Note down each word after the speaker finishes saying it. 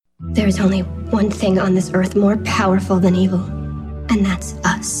There is only one thing on this earth more powerful than evil, and that's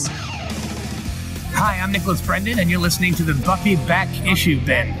us. Hi, I'm Nicholas Brendan, and you're listening to the Buffy Back Issue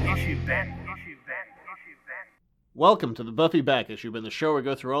Bin. Welcome to the Buffy Back Issue Bin, the show where we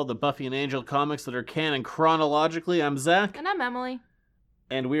go through all the Buffy and Angel comics that are canon chronologically. I'm Zach. And I'm Emily.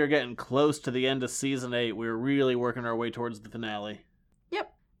 And we are getting close to the end of Season 8. We're really working our way towards the finale.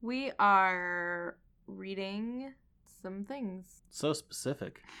 Yep. We are reading some things. So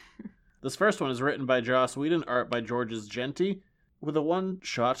specific. This first one is written by Joss Whedon, art by Georges Jeanty, with a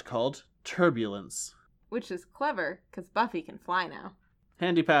one-shot called Turbulence. Which is clever, because Buffy can fly now.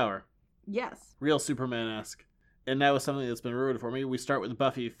 Handy power. Yes. Real Superman-esque. And now with something that's been ruined for me, we start with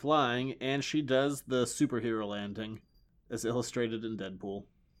Buffy flying, and she does the superhero landing, as illustrated in Deadpool.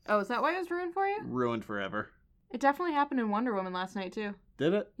 Oh, is that why it was ruined for you? Ruined forever. It definitely happened in Wonder Woman last night, too.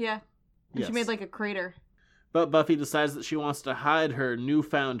 Did it? Yeah. And Yes. she made, like, a crater. But Buffy decides that she wants to hide her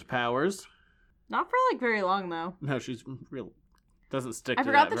newfound powers. Not for, like, very long, though. No, she's real. Doesn't stick I to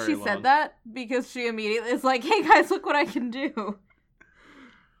forgot that that very she long. said that, because she immediately is like, hey, guys, look what I can do.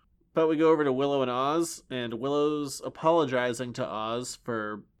 But we go over to Willow and Oz, and Willow's apologizing to Oz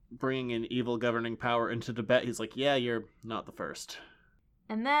for bringing in evil governing power into Tibet. He's like, yeah, you're not the first.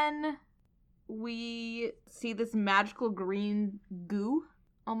 And then we see this magical green goo,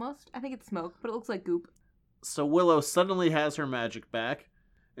 almost. I think it's smoke, but it looks like goop. So Willow suddenly has her magic back,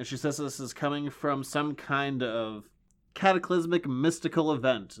 and she says this is coming from some kind of cataclysmic mystical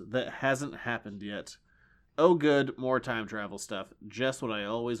event that hasn't happened yet. Oh good, more time travel stuff. Just what I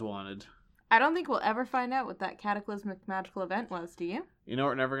always wanted. I don't think we'll ever find out what that cataclysmic magical event was, do you? You know what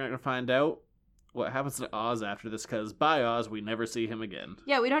we're never going to find out? What happens to Oz after this, because by Oz, we never see him again.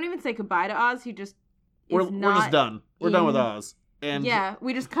 Yeah, we don't even say goodbye to Oz. He just We're just done. We're done with Oz. And yeah,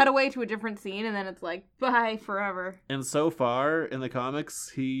 we just cut away to a different scene, and then it's like, bye forever. And so far, in the comics,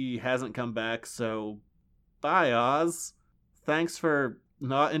 he hasn't come back, so bye, Oz. Thanks for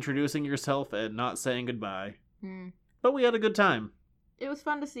not introducing yourself and not saying goodbye. But we had a good time. It was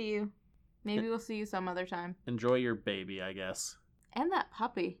fun to see you. Maybe we'll see you some other time. Enjoy your baby, I guess. And that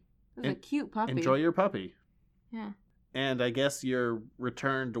puppy. It was a cute puppy. Enjoy your puppy. Yeah. And I guess your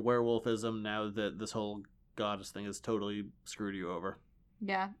return to werewolfism now that this whole goddess thing has totally screwed you over.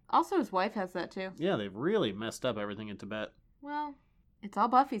 Yeah. Also, his wife has that too. Yeah, they've really messed up everything in Tibet. Well, it's all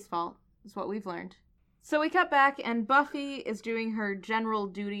Buffy's fault, is what we've learned. So we cut back, and Buffy is doing her general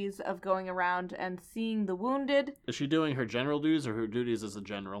duties of going around and seeing the wounded. Is she doing her general duties or her duties as a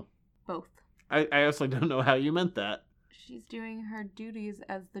general? Both. I also don't know how you meant that. She's doing her duties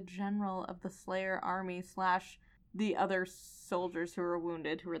as the general of the Slayer army / the other soldiers who were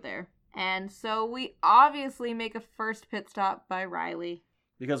wounded who were there. And so we obviously make a first pit stop by Riley.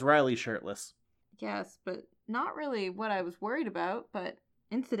 Because Riley's shirtless. Yes, but not really what I was worried about, but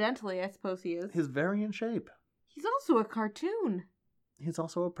incidentally, I suppose he is. He's very in shape. He's also a cartoon. He's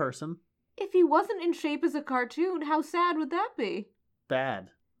also a person. If he wasn't in shape as a cartoon, how sad would that be? Bad.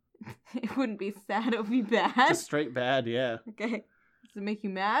 It wouldn't be sad, it would be bad. Just straight bad, yeah. Okay. Does it make you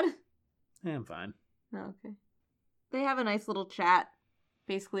mad? Yeah, I'm fine. Oh, okay. They have a nice little chat.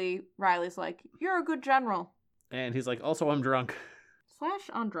 Basically, Riley's like, you're a good general. And he's like, also, I'm drunk.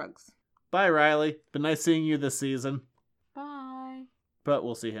 / on drugs. Bye, Riley. Been nice seeing you this season. Bye. But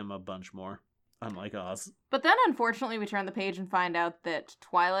we'll see him a bunch more, unlike Oz. But then, unfortunately, we turn the page and find out that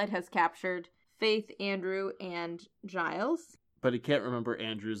Twilight has captured Faith, Andrew, and Giles. But he can't remember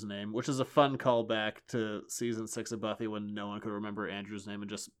Andrew's name, which is a fun callback to Season 6 of Buffy when no one could remember Andrew's name and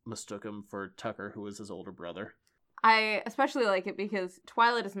just mistook him for Tucker, who was his older brother. I especially like it because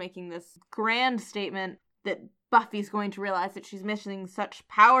Twilight is making this grand statement that Buffy's going to realize that she's missing such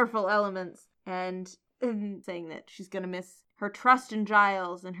powerful elements, and saying that she's going to miss her trust in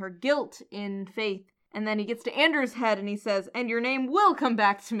Giles and her guilt in Faith. And then he gets to Andrew's head and he says, and your name will come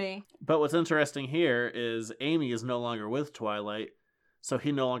back to me. But what's interesting here is Amy is no longer with Twilight, so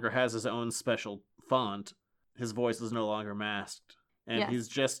he no longer has his own special font. His voice is no longer masked. And Yes. He's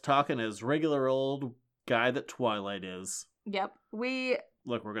just talking as regular old guy that Twilight is. Yep.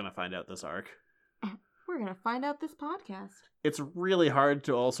 Look, we're going to find out this arc. We're going to find out this podcast. It's really hard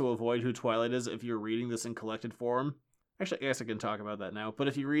to also avoid who Twilight is if you're reading this in collected form. Actually, I guess I can talk about that now. But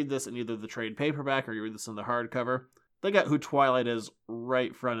if you read this in either the trade paperback or you read this in the hardcover, they got who Twilight is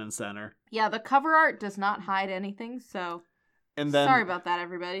right front and center. Yeah, the cover art does not hide anything, so And then, sorry about that,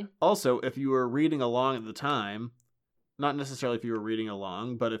 everybody. Also, if you were reading along at the time, not necessarily if you were reading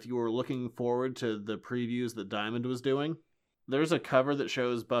along, but if you were looking forward to the previews that Diamond was doing, there's a cover that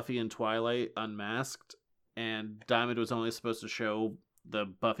shows Buffy and Twilight unmasked, and Diamond was only supposed to show the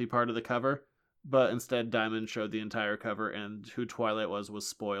Buffy part of the cover. But instead, Diamond showed the entire cover, and who Twilight was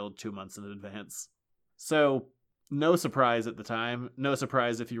spoiled 2 months in advance. So, no surprise at the time. No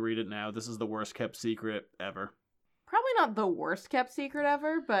surprise if you read it now. This is the worst kept secret ever. Probably not the worst kept secret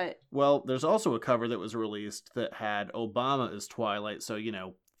ever, but... Well, there's also a cover that was released that had Obama as Twilight, so,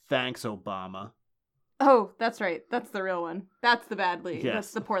 thanks, Obama. Oh, that's right. That's the real one. That's the badly. Yes.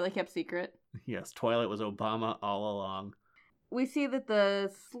 That's the poorly kept secret. Yes, Twilight was Obama all along. We see that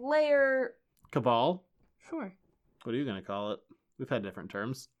the Slayer... Cabal? Sure. What are you going to call it? We've had different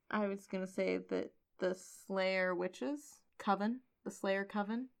terms. I was going to say that the Slayer Witches Coven. The Slayer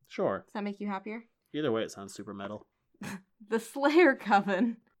Coven. Sure. Does that make you happier? Either way, it sounds super metal. The Slayer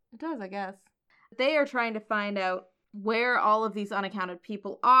Coven. It does, I guess. They are trying to find out where all of these unaccounted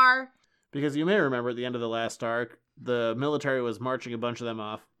people are. Because you may remember at the end of the last arc, the military was marching a bunch of them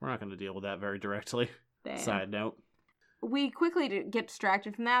off. We're not going to deal with that very directly. Damn. Side note. We quickly get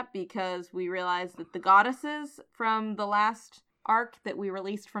distracted from that because we realize that the goddesses from the last arc that we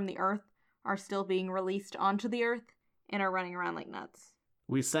released from the Earth are still being released onto the Earth and are running around like nuts.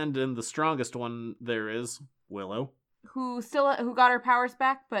 We send in the strongest one there is, Willow. Who got her powers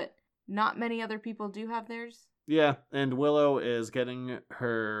back, but not many other people do have theirs. Yeah, and Willow is getting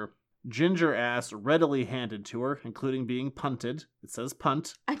her ginger ass readily handed to her, including being punted. It says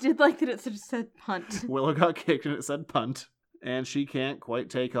punt. I did like that it just said punt. Willow got kicked and it said punt. And she can't quite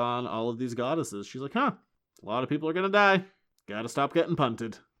take on all of these goddesses. She's like, a lot of people are gonna die. Gotta stop getting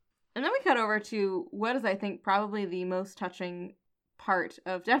punted. And then we cut over to what is, I think, probably the most touching part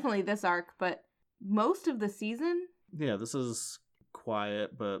of definitely this arc, but most of the season. Yeah, this is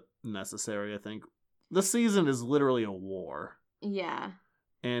quiet but necessary, I think. The season is literally a war. Yeah.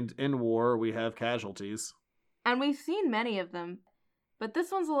 And in war, we have casualties. And we've seen many of them. But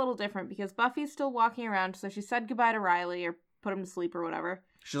this one's a little different because Buffy's still walking around, so she said goodbye to Riley or put him to sleep or whatever.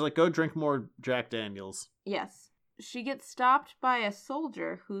 She's like, go drink more Jack Daniels. Yes. She gets stopped by a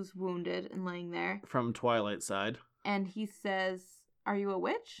soldier who's wounded and laying there. From Twilight side. And he says, "Are you a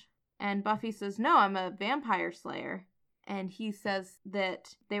witch?" And Buffy says, "No, I'm a vampire slayer." And he says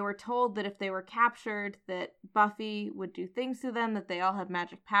that they were told that if they were captured, that Buffy would do things to them, that they all have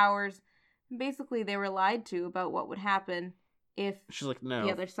magic powers. And basically, they were lied to about what would happen if She's like, no.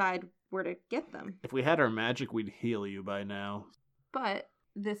 the other side were to get them. If we had our magic, we'd heal you by now. But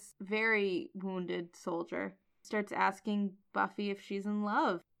this very wounded soldier starts asking Buffy if she's in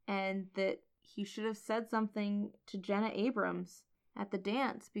love, and that he should have said something to Jenna Abrams at the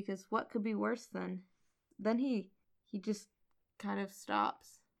dance, because what could be worse than... Then he just kind of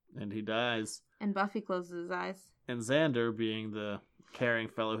stops. And he dies. And Buffy closes his eyes. And Xander, being the caring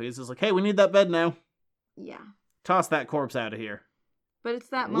fellow he is like, hey, we need that bed now. Yeah. Toss that corpse out of here. But it's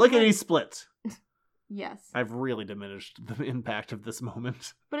that moment... Lickety split. Yes. I've really diminished the impact of this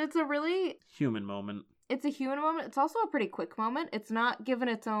moment. But it's a really... Human moment. It's a human moment. It's also a pretty quick moment. It's not given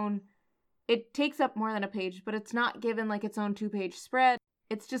its own... It takes up more than a page, but it's not given like its own 2-page spread.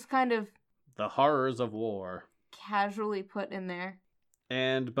 It's just kind of... The horrors of war. Casually put in there.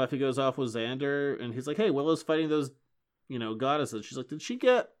 And Buffy goes off with Xander, and he's like, hey, Willow's fighting those, goddesses. She's like, did she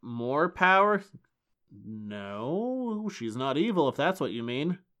get more power? No, she's not evil, if that's what you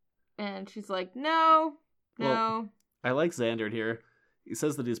mean. And she's like, no. Well, I like Xander here. He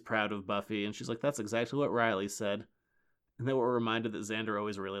says that he's proud of Buffy, and she's like, that's exactly what Riley said. And then we're reminded that Xander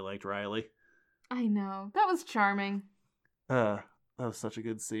always really liked Riley. I know. That was charming. That was such a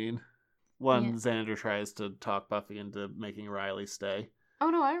good scene. Xander tries to talk Buffy into making Riley stay. Oh,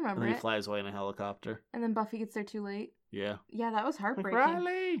 no, I remember And then it. he flies away in a helicopter. And then Buffy gets there too late. Yeah. Yeah, that was heartbreaking.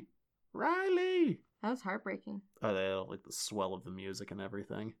 Like, Riley! That was heartbreaking. Oh, they had, like, the swell of the music and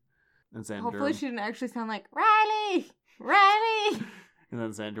everything. And Xander... Hopefully she didn't actually sound like, Riley! Riley! And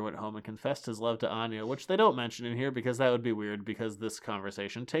then Xander went home and confessed his love to Anya, which they don't mention in here because that would be weird because this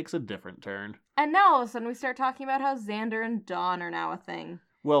conversation takes a different turn. And now all of a sudden we start talking about how Xander and Dawn are now a thing.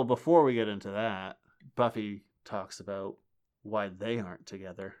 Well, before we get into that, Buffy talks about why they aren't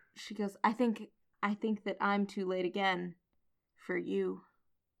together. She goes, I think that I'm too late again for you.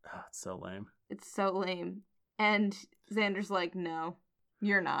 Oh, it's so lame. It's so lame. And Xander's like, no,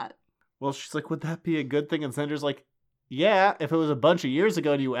 you're not. Well, she's like, would that be a good thing? And Xander's like, yeah, if it was a bunch of years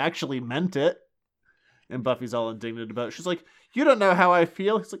ago and you actually meant it. And Buffy's all indignant about it. She's like, you don't know how I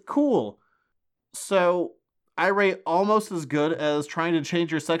feel. He's like, cool. So I rate almost as good as trying to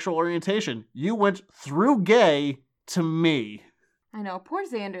change your sexual orientation. You went through gay to me. I know, poor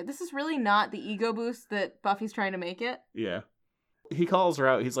Xander. This is really not the ego boost that Buffy's trying to make it. Yeah. He calls her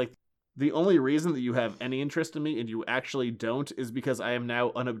out. He's like, the only reason that you have any interest in me and you actually don't is because I am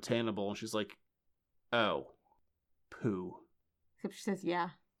now unobtainable. And she's like, oh. Poo. Except she says, yeah.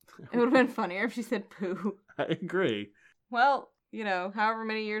 It would have been funnier if she said poo. I agree. Well, however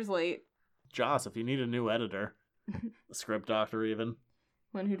many years late. Joss, if you need a new editor, a script doctor even,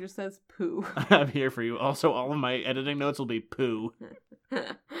 One who just says poo. I'm here for you. Also, all of my editing notes will be poo.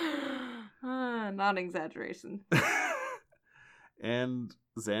 Not an exaggeration. And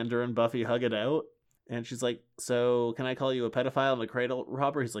Xander and Buffy hug it out. And she's like, so can I call you a pedophile and a cradle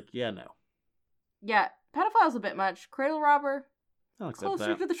robber? He's like, yeah, no. Yeah, pedophile's a bit much. Cradle robber, I'll accept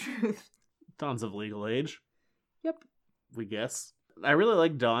closer that. to the truth. Dawn's of legal age, Yep. we guess. I really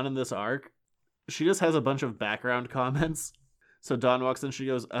like Dawn in this arc. She just has a bunch of background comments. So Dawn walks in, she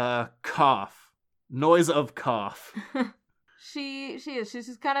goes, cough. Noise of cough. She is. She's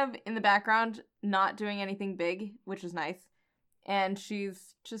just kind of in the background, not doing anything big, which is nice. And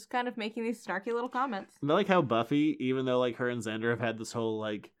she's just kind of making these snarky little comments. And I like how Buffy, even though like her and Xander have had this whole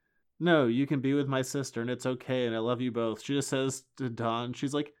like, no, you can be with my sister and it's okay and I love you both. She just says to Dawn,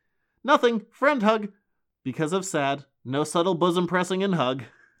 she's like, nothing, friend hug. Because of sad, no subtle bosom pressing and hug.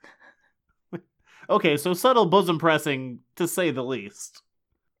 Okay, so subtle bosom pressing, to say the least.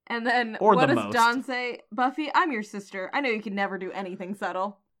 And then Or what the does most. Dawn say? Buffy, I'm your sister. I know you can never do anything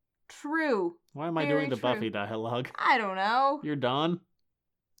subtle. True. Why am I Very doing the true. Buffy dialogue? I don't know. You're Dawn.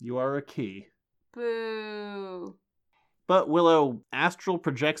 You are a key. Boo. But Willow astral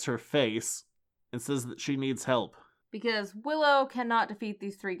projects her face and says that she needs help. Because Willow cannot defeat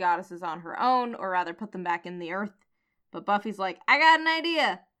these three goddesses on her own, or rather put them back in the earth. But Buffy's like, I got an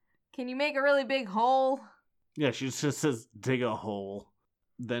idea. Can you make a really big hole? Yeah, she just says, dig a hole.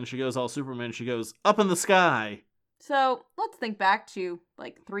 Then she goes all Superman. She goes, up in the sky. So let's think back to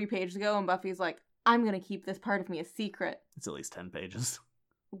like 3 pages ago, and Buffy's like, I'm gonna keep this part of me a secret. It's at least 10 pages.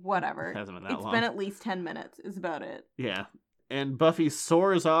 Whatever. It hasn't been that It's long. been at least 10 minutes, is about it. Yeah. And Buffy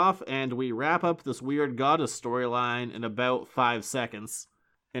soars off, and we wrap up this weird goddess storyline in about 5 seconds.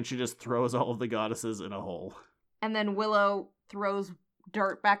 And she just throws all of the goddesses in a hole. And then Willow throws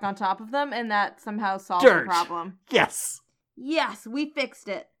dirt back on top of them, and that somehow solves Dirt. the problem. Yes! Yes, we fixed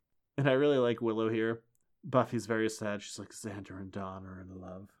it. And I really like Willow here. Buffy's very sad. She's like, Xander and Dawn are in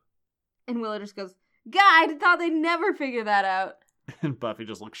love. And Willow just goes, God, I thought they'd never figure that out. And Buffy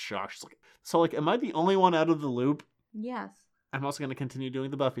just looks shocked. She's like, so like, am I the only one out of the loop? Yes. I'm also going to continue doing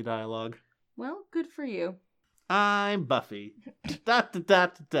the Buffy dialogue. Well, good for you. I'm Buffy. Da da da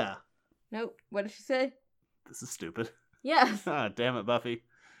da da. Nope. What did she say? This is stupid. Yes. Ah, damn it, Buffy.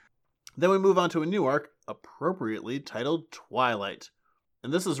 Then we move on to a new arc, appropriately titled Twilight.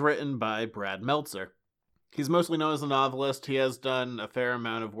 And this is written by Brad Meltzer. He's mostly known as a novelist. He has done a fair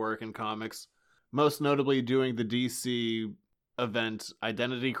amount of work in comics, most notably doing the DC event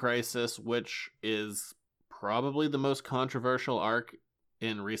Identity Crisis, which is probably the most controversial arc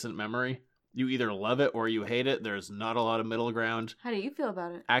in recent memory. You either love it or you hate it. There's not a lot of middle ground. How do you feel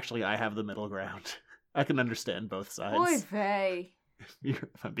about it? Actually, I have the middle ground. I can understand both sides. Oy vey. If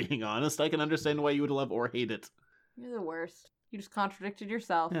I'm being honest, I can understand why you would love or hate it. You're the worst. You just contradicted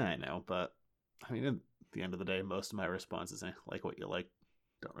yourself. Yeah, I know, but I mean, at the end of the day, most of my responses, like what you like,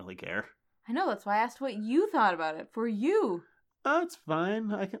 don't really care. I know, that's why I asked what you thought about it. For you. Oh, it's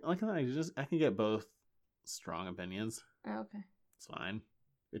fine. I can get both strong opinions. Oh, okay. It's fine.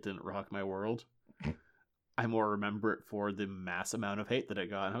 It didn't rock my world. I more remember it for the mass amount of hate that it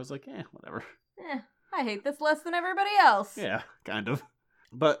got, and I was like, whatever. I hate this less than everybody else. Yeah, kind of.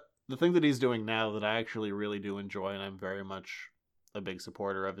 But the thing that he's doing now that I actually really do enjoy, and I'm very much a big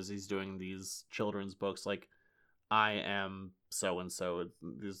supporter of, is he's doing these children's books like I Am So-and-so.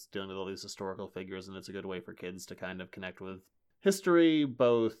 He's dealing with all these historical figures, and it's a good way for kids to kind of connect with history,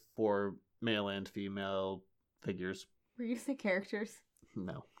 both for male and female figures. Were you the characters?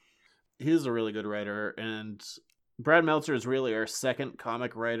 No. He's a really good writer, and Brad Meltzer is really our second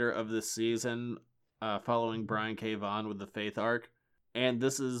comic writer of this season, following Brian K. Vaughan with the Faith arc. And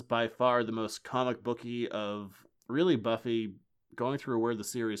this is by far the most comic booky of really Buffy going through where the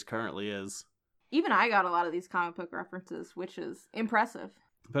series currently is. Even I got a lot of these comic book references, which is impressive.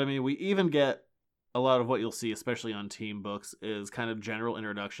 But I mean, we even get a lot of what you'll see, especially on team books, is kind of general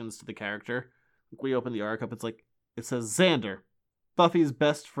introductions to the character. We open the arc up, it says Xander, Buffy's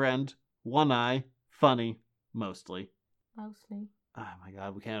best friend, one eye, funny, mostly. Mostly. Oh my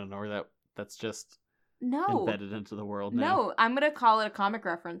god, we can't ignore that. That's just No. embedded into the world now. No, I'm going to call it a comic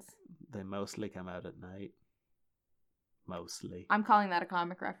reference. They mostly come out at night. Mostly. I'm calling that a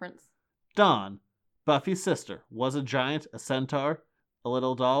comic reference. Dawn, Buffy's sister, was a giant, a centaur, a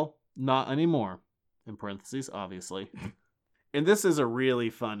little doll, not anymore. In parentheses, obviously. And this is a really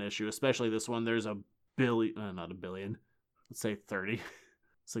fun issue, especially this one. There's a billion, not a billion, let's say 30,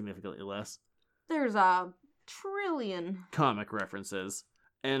 significantly less, There's a trillion. comic references.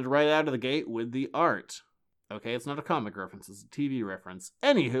 And right out of the gate with the art. Okay, it's not a comic reference, it's a TV reference.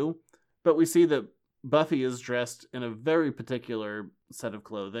 Anywho, but we see that Buffy is dressed in a very particular set of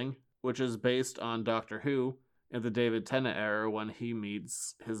clothing, which is based on Doctor Who in the David Tennant era when he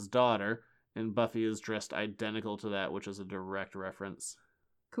meets his daughter, and Buffy is dressed identical to that, which is a direct reference.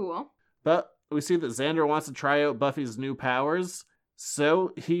 Cool. But we see that Xander wants to try out Buffy's new powers,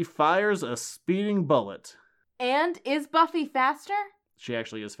 so he fires a speeding bullet. And is Buffy faster? She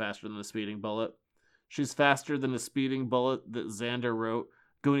actually is faster than a speeding bullet. She's faster than a speeding bullet that Xander wrote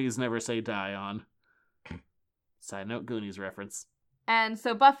Goonies Never Say Die on. Side note, Goonies reference. And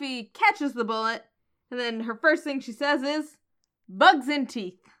so Buffy catches the bullet, and then her first thing she says is, bugs in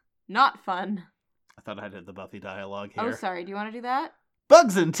teeth. Not fun. I thought I did the Buffy dialogue here. Oh, sorry. Do you want to do that?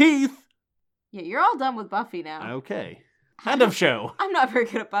 Bugs in teeth! Yeah, you're all done with Buffy now. Okay. End of show. I'm not very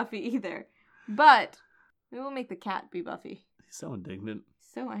good at Buffy either. But we will make the cat be Buffy. He's so indignant.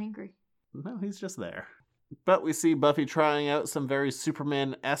 So angry. No, he's just there. But we see Buffy trying out some very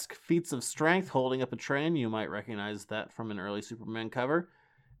Superman-esque feats of strength, holding up a train. You might recognize that from an early Superman cover.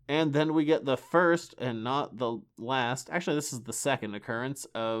 And then we get the first, and not the last, actually this is the second occurrence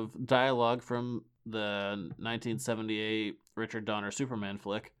of dialogue from the 1978 Richard Donner Superman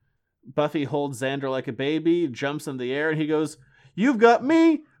flick. Buffy holds Xander like a baby, jumps in the air, and he goes, "You've got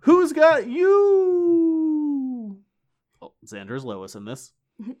me! Who's got you?" Oh, Xander's Lois in this.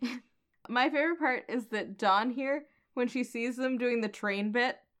 My favorite part is that Dawn here, when she sees them doing the train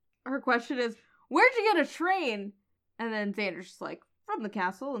bit, her question is, where'd you get a train? And then Xander's just like, from the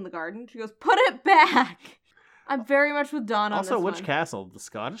castle in the garden. She goes, put it back! I'm very much with Dawn on Also, this which one. castle? The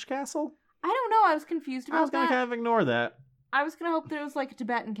Scottish castle? I don't know, I was confused about I was going that. to kind of ignore that. I was gonna hope that it was like a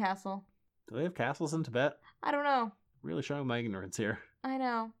Tibetan castle. Do they have castles in Tibet? I don't know. Really showing my ignorance here. I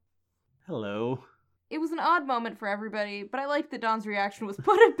know. Hello. It was an odd moment for everybody, but I liked that Dawn's reaction was,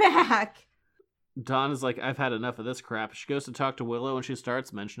 put it back! Dawn is like, I've had enough of this crap. She goes to talk to Willow and she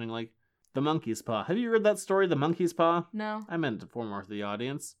starts mentioning, like, the monkey's paw. Have you read that story, The Monkey's Paw? No. I meant for more of the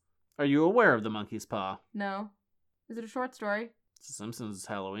audience. Are you aware of The Monkey's Paw? No. Is it a short story? It's a Simpsons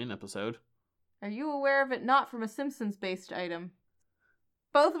Halloween episode. Are you aware of it not from a Simpsons-based item?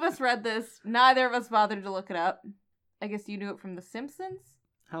 Both of us read this. Neither of us bothered to look it up. I guess you knew it from The Simpsons?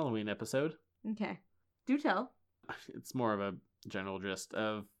 Halloween episode. Okay. Do tell. It's more of a general gist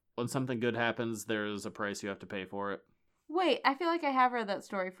of when something good happens, there's a price you have to pay for it. Wait, I feel like I have read that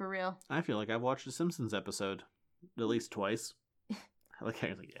story for real. I feel like I've watched a Simpsons episode at least twice. Yeah.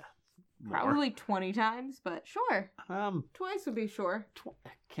 More. Probably 20 times, but sure. 20 Twice would be sure.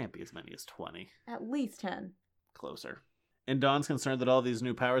 can't be as many as 20. At least 10. Closer. And Dawn's concerned that all these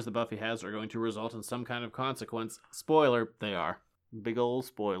new powers that Buffy has are going to result in some kind of consequence. Spoiler, they are. Big ol'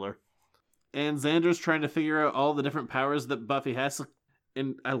 spoiler. And Xander's trying to figure out all the different powers that Buffy has.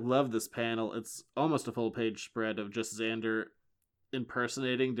 And I love this panel. It's almost a full page spread of just Xander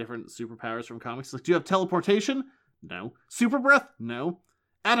impersonating different superpowers from comics. Like, do you have teleportation? No. Super breath? No.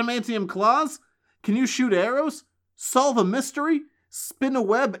 Adamantium claws? Can you shoot arrows? Solve a mystery? Spin a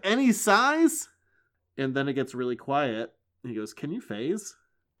web any size? And then it gets really quiet. He goes, can you phase?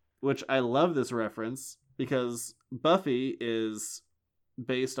 Which I love this reference because Buffy is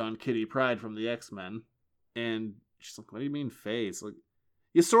based on Kitty Pryde from the X-Men. And she's like, what do you mean phase? Like,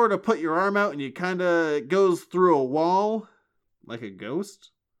 you sort of put your arm out and you kind of goes through a wall like a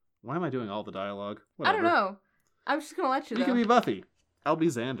ghost? Why am I doing all the dialogue? Whatever. I don't know. I'm just gonna let you, You though. can be Buffy. I'll be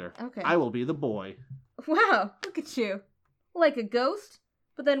Xander. Okay. I will be the boy. Wow, look at you. Like a ghost?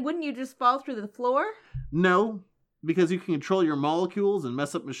 But then wouldn't you just fall through the floor? No, because you can control your molecules and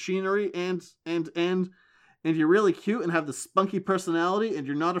mess up machinery and you're really cute and have the spunky personality and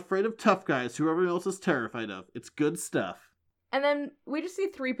you're not afraid of tough guys who everyone else is terrified of. It's good stuff. And then we just see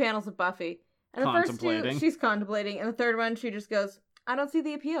 3 panels of Buffy. And the first 2, she's contemplating. And the third one, she just goes, I don't see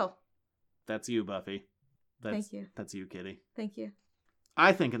the appeal. That's you, Buffy. Thank you. That's you, Kitty. Thank you.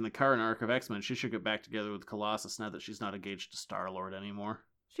 I think in the current arc of X-Men, she should get back together with Colossus now that she's not engaged to Star-Lord anymore.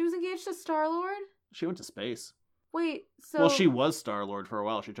 She was engaged to Star-Lord? She went to space. Wait, so... Well, she was Star-Lord for a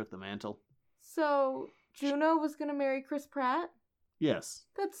while. She took the mantle. So, Juno was gonna marry Chris Pratt? Yes.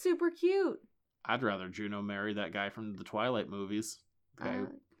 That's super cute. I'd rather Juno marry that guy from the Twilight movies. The guy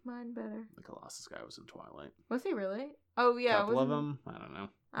Mine better. the Colossus guy was in Twilight. Was he really? Oh, yeah. Couple of them? I don't know.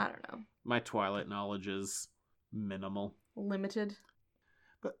 I don't know. My Twilight knowledge is minimal. Limited.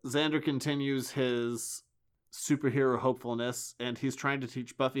 But Xander continues his superhero hopefulness, and he's trying to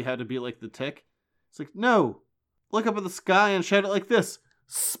teach Buffy how to be like the Tick. It's like, no! Look up at the sky and shout it like this.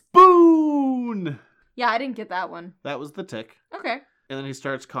 Spoon! Yeah, I didn't get that one. That was the Tick. Okay. And then he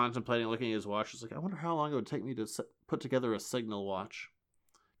starts contemplating, looking at his watch. He's like, I wonder how long it would take me to put together a signal watch.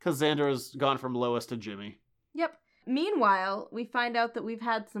 Because Xander has gone from Lois to Jimmy. Yep. Meanwhile, we find out that we've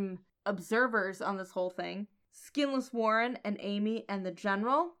had some observers on this whole thing. Skinless Warren and Amy and the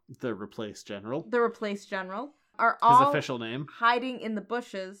General, The replaced general. the replaced General, are His all official name. hiding in the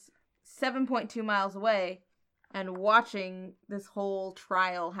bushes 7.2 miles away and watching this whole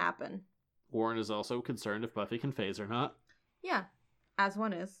trial happen. Warren is also concerned if Buffy can phase or not. Yeah, as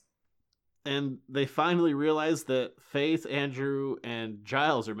one is. And they finally realize that Faith, Andrew, and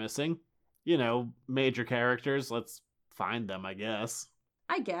Giles are missing. You know, major characters. Let's find them, I guess.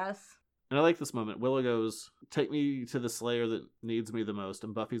 I guess. And I like this moment. Willow goes, "Take me to the Slayer that needs me the most."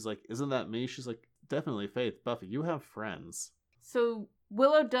 And Buffy's like, "Isn't that me?" She's like, "Definitely, Faith. Buffy, you have friends." So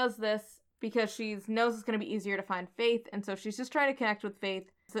Willow does this because she knows it's going to be easier to find Faith, and so she's just trying to connect with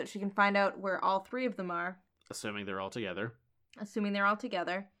Faith so that she can find out where all three of them are, Assuming they're all together. assuming they're all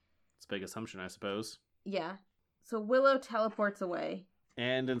together. It's a big assumption, I suppose. Yeah. So Willow teleports away.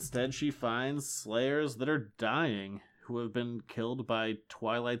 And instead she finds Slayers that are dying, who have been killed by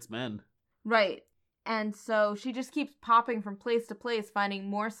Twilight's men. Right. And so she just keeps popping from place to place, finding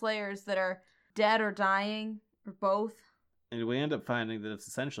more Slayers that are dead or dying, or both. And we end up finding that it's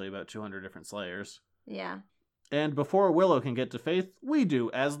essentially about 200 different Slayers. Yeah. And before Willow can get to Faith, we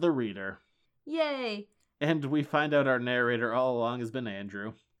do as the reader. Yay! And we find out our narrator all along has been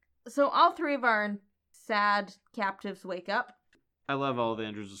Andrew. So all three of our sad captives wake up. I love all of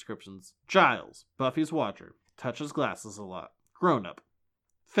Andrew's descriptions. Giles, Buffy's watcher, touches glasses a lot. Grown up.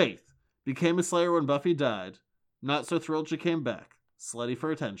 Faith, became a Slayer when Buffy died. Not so thrilled she came back. Slutty for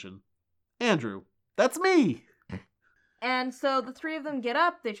attention. Andrew, that's me! And so the three of them get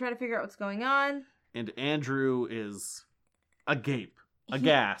up, they try to figure out what's going on. And Andrew is agape,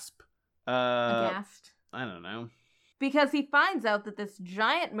 aghast. Aghast. I don't know. Because he finds out that this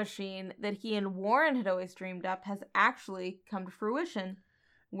giant machine that he and Warren had always dreamed up has actually come to fruition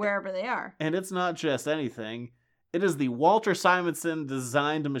wherever they are. And it's not just anything. It is the Walter Simonson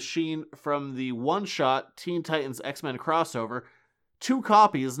designed machine from the one-shot Teen Titans X-Men crossover. 2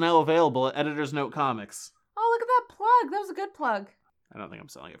 copies now available at Editor's Note Comics. Oh, look at that plug. That was a good plug. I don't think I'm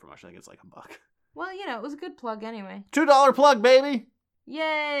selling it for much. I think it's like $1. Well, you know, it was a good plug anyway. $2 plug, baby!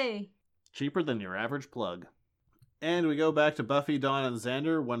 Yay! Cheaper than your average plug. And we go back to Buffy, Dawn, and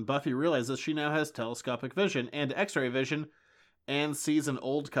Xander when Buffy realizes she now has telescopic vision and X-ray vision and sees an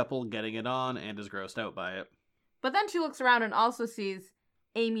old couple getting it on and is grossed out by it. But then she looks around and also sees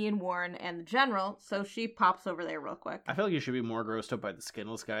Amy and Warren and the General, so she pops over there real quick. I feel like you should be more grossed out by the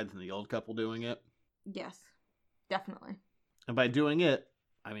skinless guy than the old couple doing it. Yes, definitely. And by doing it,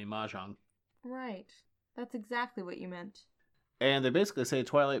 I mean Mahjong. Right. That's exactly what you meant. And they basically say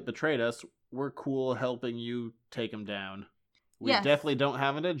Twilight betrayed us. We're cool helping you take him down. We Yes. definitely don't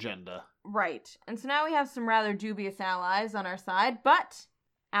have an agenda. Right. And so now we have some rather dubious allies on our side, but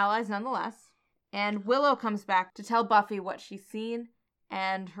allies nonetheless. And Willow comes back to tell Buffy what she's seen,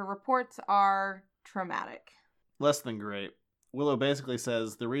 and her reports are traumatic. Less than great. Willow basically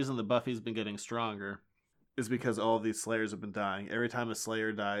says the reason that Buffy's been getting stronger is because all of these Slayers have been dying. Every time a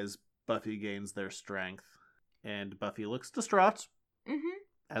Slayer dies, Buffy gains their strength. And Buffy looks distraught,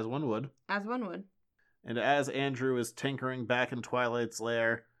 as one would. As one would. And as Andrew is tinkering back in Twilight's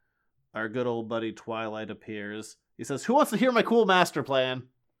lair, our good old buddy Twilight appears. He says, "Who wants to hear my cool master plan?"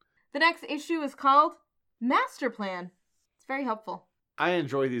 The next issue is called Master Plan. It's very helpful. I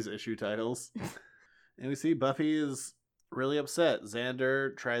enjoy these issue titles. And we see Buffy is really upset.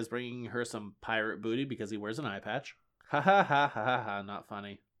 Xander tries bringing her some pirate booty because he wears an eye patch. Ha ha ha ha ha ha, not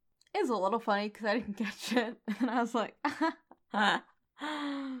funny. It's a little funny because I didn't catch it. And I was like, oh,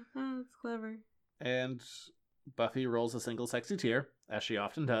 that's clever. And Buffy rolls a single sexy tear, as she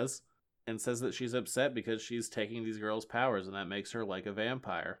often does, and says that she's upset because she's taking these girls' powers and that makes her like a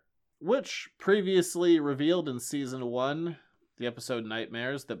vampire. Which previously revealed in Season 1, the episode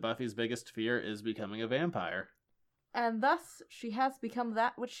Nightmares, that Buffy's biggest fear is becoming a vampire. And thus, she has become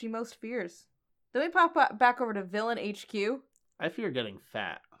that which she most fears. Then we pop back over to Villain HQ. I fear getting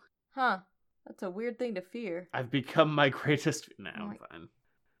fat. Huh. That's a weird thing to fear. I've become my greatest... No, Oh my- fine.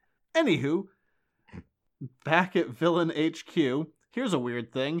 Anywho, back at Villain HQ, here's a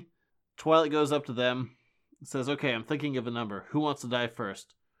weird thing. Twilight goes up to them and says, "Okay, I'm thinking of a number. Who wants to die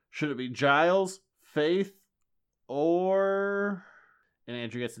first? Should it be Giles, Faith, or..." And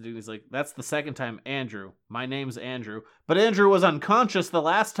Andrew gets to do, he's like, "That's the second time, Andrew. My name's Andrew. But Andrew was unconscious the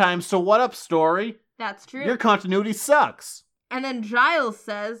last time, so what up, story? That's true. Your continuity sucks." And then Giles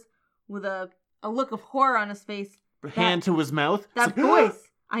says, with a look of horror on his face, Hand to his mouth. that voice!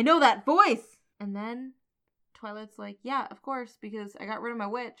 I know that voice! And then Twilight's like, yeah, of course, because I got rid of my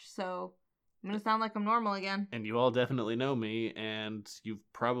witch, so I'm gonna sound like I'm normal again. And you all definitely know me, and you've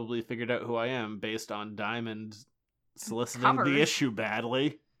probably figured out who I am based on Diamond soliciting Covers. the issue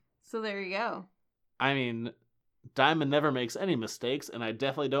badly. So there you go. I mean, Diamond never makes any mistakes, and I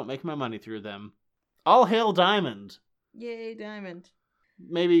definitely don't make my money through them. All hail Diamond! Yay, Diamond.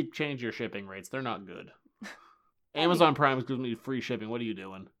 Maybe change your shipping rates. They're not good. Amazon Prime gives me free shipping. What are you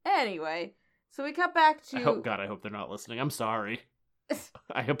doing? Anyway, so we cut back to... I hope they're not listening. I'm sorry.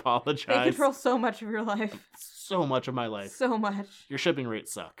 I apologize. They control so much of your life. So much of my life. So much. Your shipping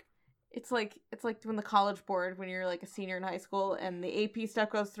rates suck. It's like when the college board, when you're like a senior in high school and the AP stuff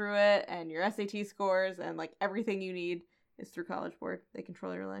goes through it and your SAT scores and like everything you need is through college board. They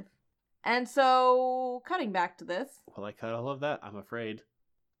control your life. And so, cutting back to this. Will I cut all of that? I'm afraid.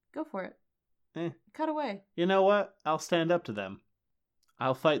 Go for it. Eh. Cut away. You know what? I'll stand up to them.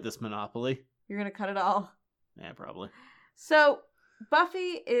 I'll fight this monopoly. You're gonna cut it all. Yeah, probably. So,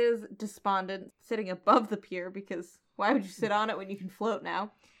 Buffy is despondent, sitting above the pier because why would you sit on it when you can float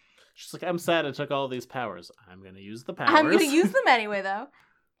now? She's like, I'm sad I took all these powers. I'm gonna use the powers. I'm gonna use them anyway, though.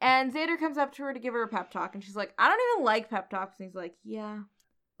 And Xander comes up to her to give her a pep talk, and she's like, I don't even like pep talks. And he's like, yeah.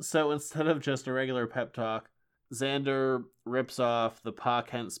 So instead of just a regular pep talk, Xander rips off the Pa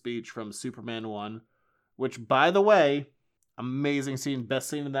Kent speech from Superman 1, which, by the way, amazing scene, best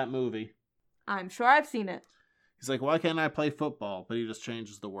scene in that movie. I'm sure I've seen it. He's like, why can't I play football? But he just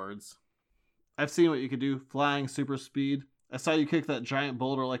changes the words. I've seen what you could do, flying super speed. I saw you kick that giant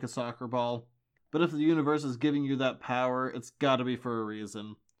boulder like a soccer ball. But if the universe is giving you that power, it's gotta be for a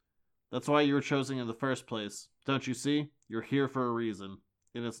reason. That's why you were chosen in the first place. Don't you see? You're here for a reason.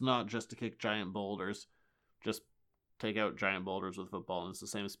 And it's not just to kick giant boulders. Just take out giant boulders with football, and it's the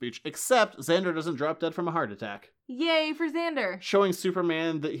same speech. Except Xander doesn't drop dead from a heart attack. Yay for Xander. Showing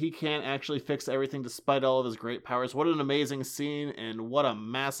Superman that he can't actually fix everything despite all of his great powers. What an amazing scene, and what a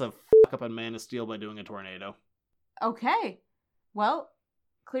massive fuck up on Man of Steel by doing a tornado. Okay. Well,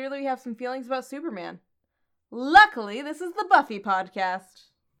 clearly we have some feelings about Superman. Luckily, this is the Buffy podcast.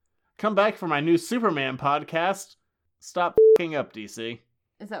 Come back for my new Superman podcast. Stop f***ing up, DC.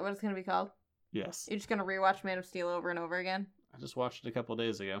 Is that what it's going to be called? Yes. You're just going to rewatch Man of Steel over and over again? I just watched it a couple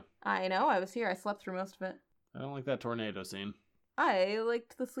days ago. I know, I was here. I slept through most of it. I don't like that tornado scene. I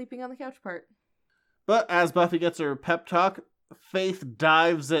liked the sleeping on the couch part. But as Buffy gets her pep talk, Faith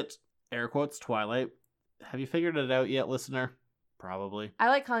dives at, air quotes, Twilight. Have you figured it out yet, listener? Probably. I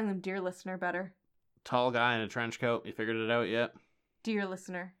like calling them Dear Listener better. Tall guy in a trench coat. You figured it out yet? Dear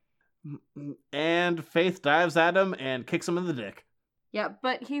Listener. And Faith dives at him and kicks him in the dick. Yeah,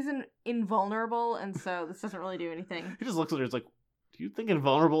 but he's invulnerable, and so this doesn't really do anything. He just looks at her and is like, do you think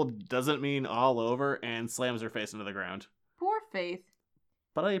invulnerable doesn't mean all over? And slams her face into the ground. Poor Faith.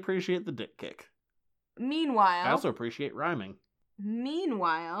 But I appreciate the dick kick. Meanwhile... I also appreciate rhyming.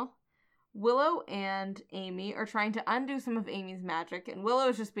 Meanwhile, Willow and Amy are trying to undo some of Amy's magic, and Willow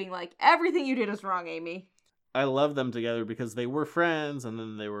is just being like, everything you did is wrong, Amy. I love them together because they were friends, and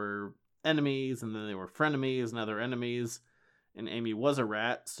then they were enemies, and then they were frenemies, and now they're enemies. And Amy was a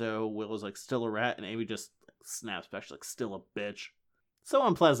rat, so Willow's like still a rat, and Amy just snaps back. She's like, still a bitch. So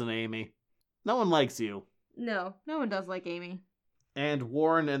unpleasant, Amy. No one likes you. No one does like Amy. And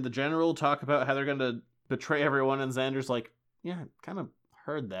Warren and the General talk about how they're going to betray everyone, and Xander's like, yeah, I kind of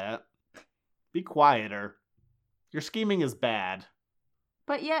heard that. Be quieter. Your scheming is bad.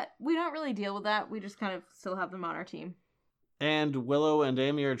 But yet, we don't really deal with that. We just kind of still have them on our team. And Willow and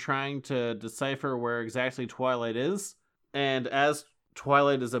Amy are trying to decipher where exactly Twilight is. And as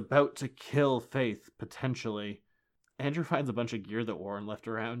Twilight is about to kill Faith, potentially, Andrew finds a bunch of gear that Warren left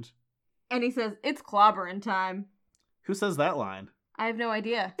around. And he says, it's clobbering time. Who says that line? I have no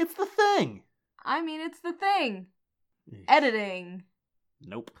idea. It's the Thing! I mean, it's the Thing. Editing.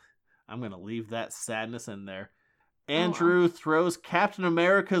 Nope. I'm going to leave that sadness in there. Andrew throws Captain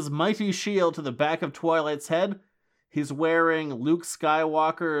America's mighty shield to the back of Twilight's head. He's wearing Luke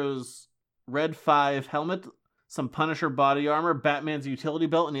Skywalker's Red 5 helmet, some Punisher body armor, Batman's utility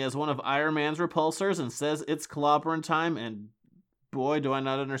belt, and he has one of Iron Man's repulsors and says it's clobbering time, and boy, do I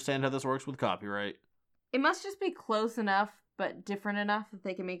not understand how this works with copyright. It must just be close enough, but different enough that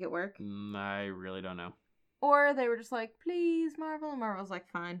they can make it work. I really don't know. Or they were just like, please, Marvel, and Marvel's like,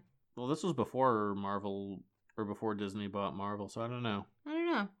 fine. Well, this was before Marvel, or before Disney bought Marvel, so I don't know. I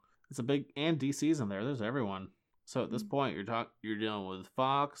don't know. It's a big, and DC's in there, there's everyone. So at this point, you're dealing with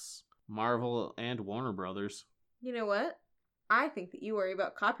Fox, Marvel, and Warner Brothers. You know what? I think that you worry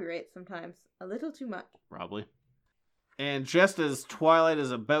about copyright sometimes a little too much. Probably. And just as Twilight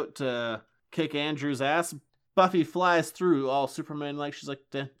is about to kick Andrew's ass, Buffy flies through all Superman-like. She's like,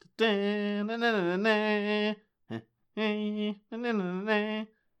 dun, dun, dun, dun, dun, dun, dun, dun, dun, dun,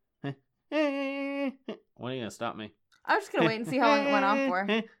 dun, When are you gonna stop me? I was just gonna wait and see how long it went on for.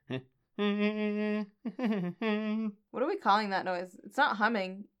 What are we calling that noise? It's not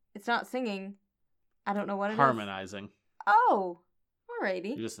humming. It's not singing. I don't know what it is. Harmonizing. Oh, You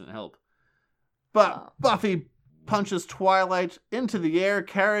alrighty. just didn't help. But Oh. Buffy punches Twilight into the air,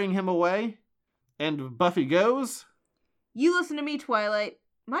 carrying him away. And Buffy goes, You listen to me, Twilight.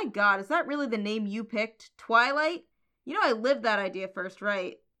 My god, is that really the name you picked? Twilight? You know I lived that idea first,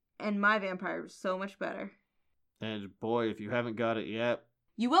 right? And my vampire was so much better. and boy, if you haven't got it yet.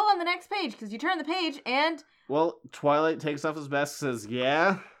 You will on the next page, because you turn the page and... Well, Twilight takes off his mask and says,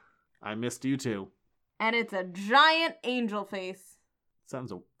 yeah, I missed you too. And it's a giant angel face.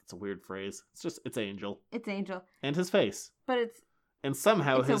 It's a weird phrase. It's Angel. It's Angel. And his face. But And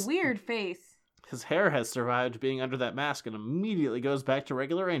somehow it's a weird face. his hair has survived being under that mask and immediately goes back to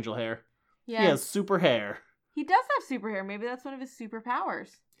regular angel hair. Yeah. He has super hair. He does have super hair. Maybe that's one of his superpowers.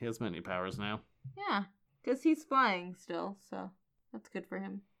 He has many powers now. Yeah. Because he's flying still, so that's good for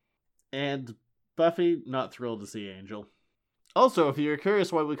him. And Buffy, not thrilled to see Angel. Also, if you're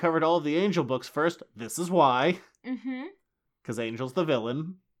curious why we covered all of the Angel books first, this is why. Mm-hmm. Because Angel's the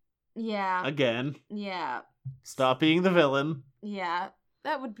villain. Yeah. Again. Yeah. Stop being the villain. Yeah.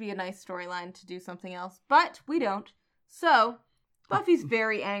 That would be a nice storyline to do something else. But we don't. So, Buffy's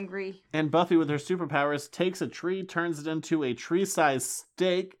very angry. And Buffy, with her superpowers, takes a tree, turns it into a tree-sized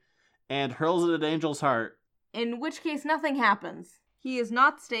stake, and hurls it at Angel's heart. In which case, nothing happens. He is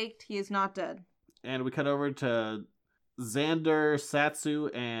not staked. He is not dead. And we cut over to Xander,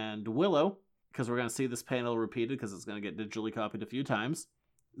 Satsu, and Willow, because we're going to see this panel repeated, because it's going to get digitally copied a few times.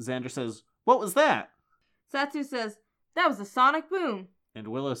 Xander says, "What was that?" Satsu says, "That was a sonic boom." And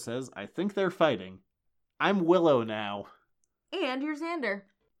Willow says, "I think they're fighting. I'm Willow now. And you're Xander.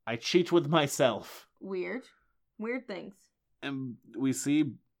 I cheat with myself." Weird. Weird things. And we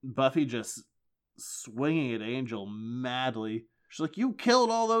see Buffy just swinging at Angel madly. She's like, "You killed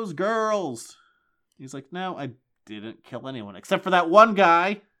all those girls." He's like, "No, I didn't kill anyone except for that one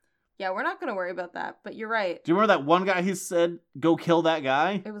guy." Yeah, we're not going to worry about that, but you're right. Do you remember that one guy he said, "Go kill that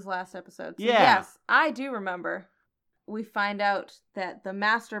guy"? It was last episode. So Yeah. Yes, I do remember. We find out that the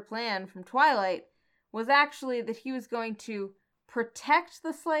master plan from Twilight was actually that he was going to protect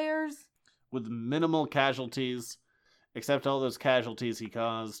the Slayers. With minimal casualties, except all those casualties he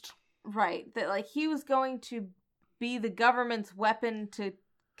caused. Right. That, like, he was going to be the government's weapon to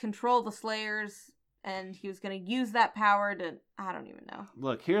control the Slayers, and he was going to use that power to... I don't even know.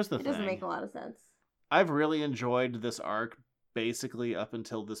 Look, here's the It thing. doesn't make a lot of sense. I've really enjoyed this arc basically up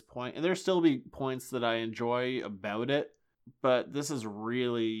until this point, and there'll still be points that I enjoy about it, but this is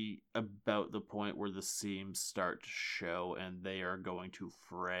really about the point where the seams start to show, and they are going to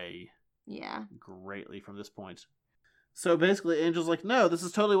fray Yeah. greatly from this point. So basically, Angel's like, "No, this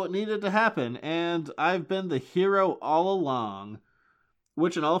is totally what needed to happen, and I've been the hero all along."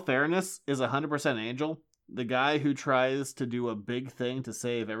 Which, in all fairness, is 100% Angel. The guy who tries to do a big thing to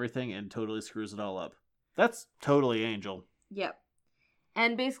save everything and totally screws it all up. That's totally Angel. Yep.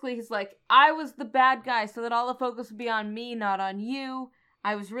 And basically he's like, I was the bad guy so that all the focus would be on me, not on you.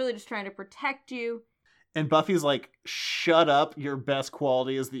 I was really just trying to protect you. And Buffy's like, "Shut up, your best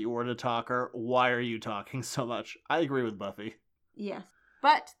quality is that you were a talker. Why are you talking so much?" I agree with Buffy. Yes.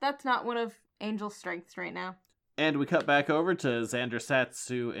 But that's not one of Angel's strengths right now. And we cut back over to Xander,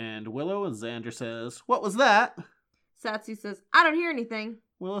 Satsu, and Willow, and Xander says, "What was that?" Satsu says, I don't hear anything.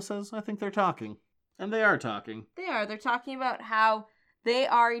 Willow says, "I think they're talking." And they are talking. They are. They're talking about how they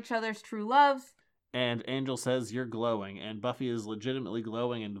are each other's true loves. And Angel says, "You're glowing." And Buffy is legitimately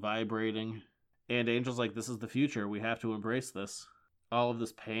glowing and vibrating. And Angel's like, "This is the future. We have to embrace this. All of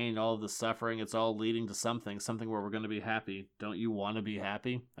this pain, all of this suffering, it's all leading to something where we're going to be happy. Don't you want to be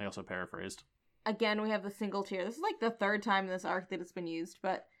happy?" I also paraphrased. Again, we have the single tear. This is like the third time in this arc that it's been used,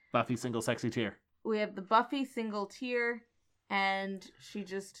 but Buffy single sexy tear. we have the Buffy single tear, and she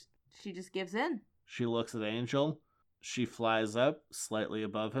just gives in. She looks at Angel. She flies up slightly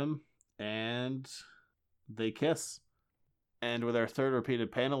above him, and they kiss. And with our third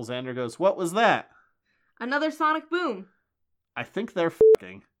repeated panel, Xander goes, "What was that?" Another sonic boom. "I think they're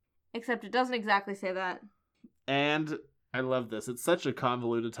f***ing." Except it doesn't exactly say that. And I love this. It's such a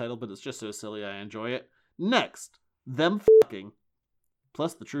convoluted title, but it's just so silly I enjoy it. Next, them f***ing.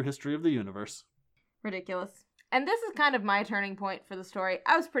 Plus the true history of the universe. Ridiculous. And this is kind of my turning point for the story.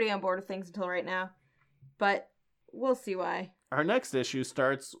 I was pretty on board with things until right now. But we'll see why. Our next issue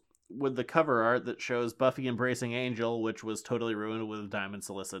starts with the cover art that shows Buffy embracing Angel, which was totally ruined with Diamond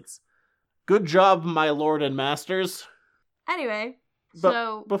Solicits. Good job, my lord and masters. Anyway, But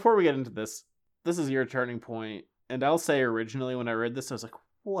so... before we get into this is your turning point. And I'll say originally when I read this, I was like,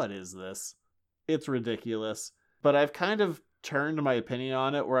 what is this? It's ridiculous. But I've kind of turned my opinion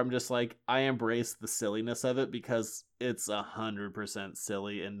on it where I'm just like, I embrace the silliness of it because it's 100%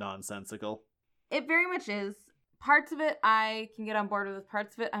 silly and nonsensical. It very much is. Parts of it I can get on board with.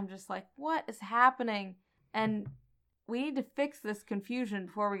 Parts of it I'm just like, what is happening? And we need to fix this confusion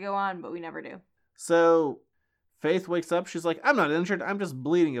before we go on, but we never do. So Faith wakes up. She's like, I'm not injured. I'm just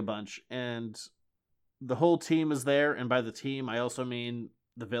bleeding a bunch. And the whole team is there. And by the team, I also mean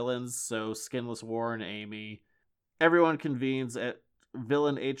the villains. So Skinless Warren, Amy. Everyone convenes at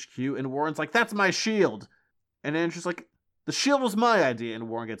Villain HQ. And Warren's like, that's my shield. And Andrew's like, the shield was my idea. And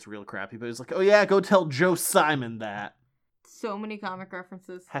Warren gets real crappy. But he's like, oh yeah, go tell Joe Simon that. So many comic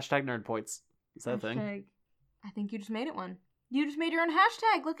references. Hashtag nerd points. Is that a thing? I think you just made it one. You just made your own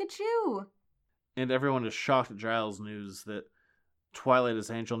hashtag. Look at you. And everyone is shocked at Giles' news that Twilight is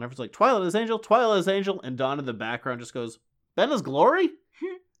Angel. And everyone's like, Twilight is Angel, Twilight is Angel. And Dawn in the background just goes, Ben is Glory?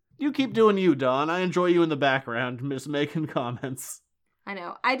 You keep doing you, Dawn. I enjoy you in the background, just making comments. I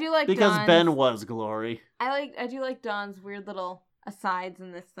know. I do like because Dawn's... Ben was Glory. I do like Dawn's weird little asides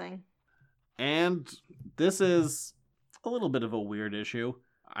in this thing. And this is a little bit of a weird issue.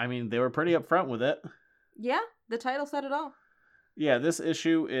 I mean, they were pretty upfront with it. Yeah, the title said it all. Yeah, this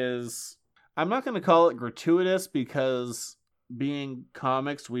issue is... I'm not going to call it gratuitous because being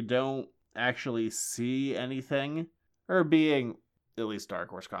comics, we don't actually see anything. Or being, at least Dark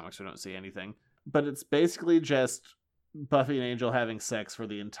Horse Comics, we don't see anything. But it's basically just Buffy and Angel having sex for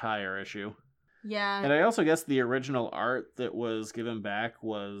the entire issue. Yeah. And I also guess the original art that was given back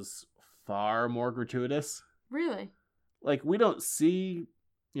was far more gratuitous. Really? Like, we don't see,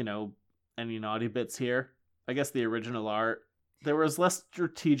 any naughty bits here. I guess the original art, there was less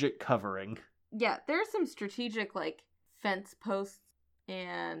strategic covering. Yeah, there's some strategic, fence posts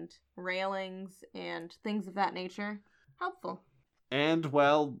and railings and things of that nature. Helpful. And,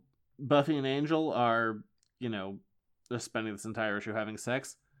 well, Buffy and Angel are, they're spending this entire issue having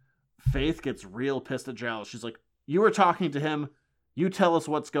sex. Faith gets real pissed at Giles. She's like, you were talking to him. You tell us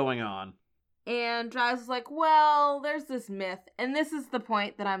what's going on. And Giles is like, well, there's this myth. And this is the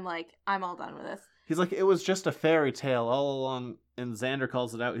point that I'm like, I'm all done with this. He's like, it was just a fairy tale all along. And Xander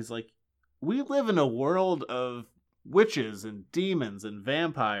calls it out. He's like, we live in a world of witches and demons and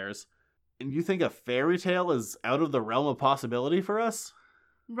vampires. And you think a fairy tale is out of the realm of possibility for us?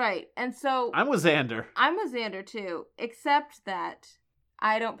 Right. And so... I'm with Xander. I'm with Xander, too. Except that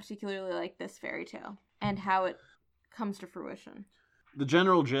I don't particularly like this fairy tale and how it comes to fruition. The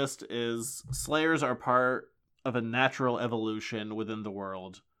general gist is Slayers are part of a natural evolution within the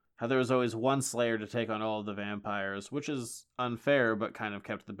world. How there was always one Slayer to take on all of the vampires, which is unfair but kind of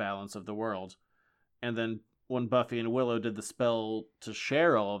kept the balance of the world. And then when Buffy and Willow did the spell to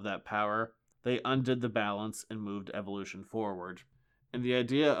share all of that power, they undid the balance and moved evolution forward. And the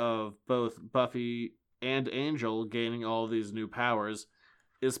idea of both Buffy and Angel gaining all of these new powers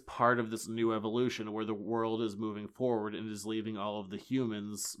is part of this new evolution where the world is moving forward and is leaving all of the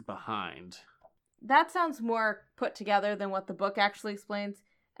humans behind. That sounds more put together than what the book actually explains.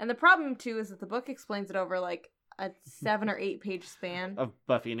 And the problem, too, is that the book explains it over, a 7 or 8 page span. Of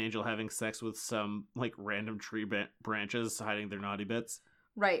Buffy and Angel having sex with some, random tree branches hiding their naughty bits.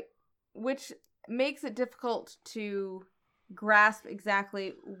 Right. Which makes it difficult to grasp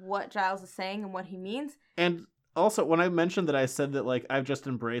exactly what Giles is saying and what he means. And also, when I mentioned that I said that, I've just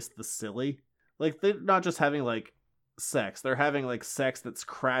embraced the silly, they're not just having, sex. They're having, sex that's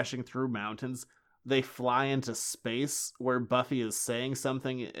crashing through mountains. They fly into space where Buffy is saying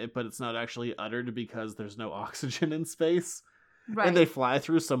something, but it's not actually uttered because there's no oxygen in space. Right. And they fly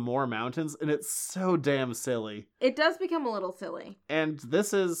through some more mountains, and it's so damn silly. It does become a little silly. And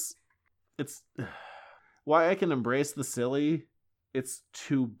it's why I can embrace the silly, it's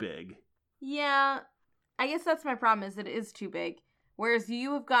too big. Yeah, I guess that's my problem, is that it is too big. Whereas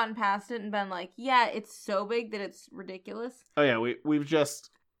you have gotten past it and been like, yeah, it's so big that it's ridiculous. Oh yeah,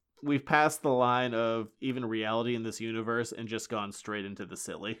 we've passed the line of even reality in this universe and just gone straight into the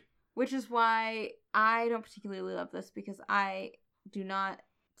silly. Which is why I don't particularly love this, because I do not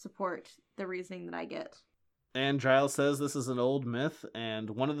support the reasoning that I get. And Giles says this is an old myth, and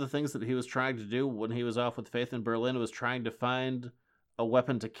one of the things that he was trying to do when he was off with Faith in Berlin was trying to find a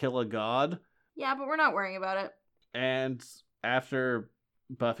weapon to kill a god. Yeah, but we're not worrying about it. And after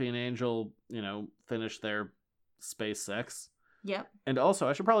Buffy and Angel, finish their space sex. Yep. And also,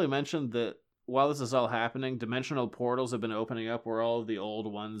 I should probably mention that while this is all happening, dimensional portals have been opening up where all of the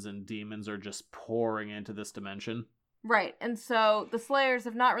old ones and demons are just pouring into this dimension. Right, and so the Slayers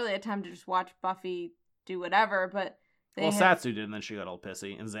have not really had time to just watch Buffy do whatever, but Satsu did, and then she got all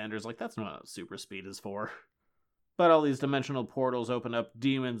pissy, and Xander's like, that's not what super speed is for. But all these dimensional portals open up,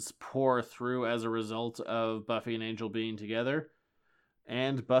 demons pour through as a result of Buffy and Angel being together,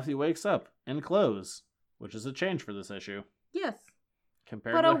 and Buffy wakes up in clothes, which is a change for this issue. Yes.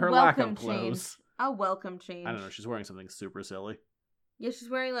 Compared But to a her lack of welcome clothes. change. A welcome change. I don't know, she's wearing something super silly, Yeah, she's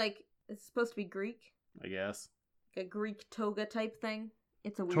wearing, like, it's supposed to be Greek. I guess. Like a Greek toga type thing.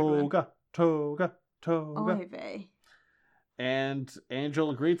 It's a weird one. Toga. Oy vey. And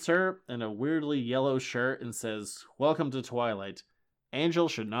Angel greets her in a weirdly yellow shirt and says, "Welcome to Twilight. Angel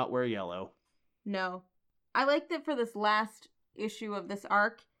should not wear yellow." No. I like that for this last issue of this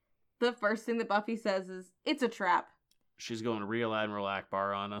arc, the first thing that Buffy says is, "It's a trap." She's going real Admiral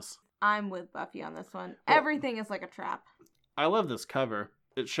Akbar on us. I'm with Buffy on this one. Well, Everything is like a trap. I love this cover.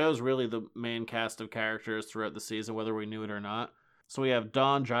 It shows really the main cast of characters throughout the season, whether we knew it or not. So we have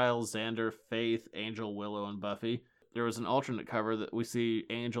Dawn, Giles, Xander, Faith, Angel, Willow, and Buffy. There was an alternate cover that we see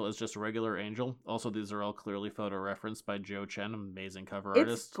Angel as just a regular Angel. Also, these are all clearly photo referenced by Joe Chen, amazing cover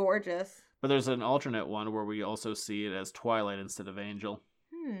artist. It's gorgeous. But there's an alternate one where we also see it as Twilight instead of Angel.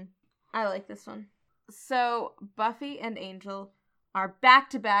 I like this one. So, Buffy and Angel are back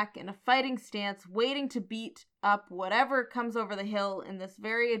to back in a fighting stance, waiting to beat up whatever comes over the hill in this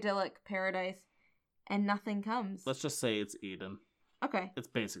very idyllic paradise, and nothing comes. Let's just say it's Eden. Okay. It's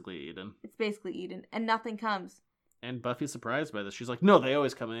basically Eden. It's basically Eden, and nothing comes. And Buffy's surprised by this. She's like, "No, they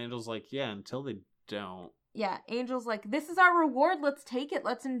always come." And Angel's like, "Yeah, until they don't." Yeah, Angel's like, "This is our reward, let's take it,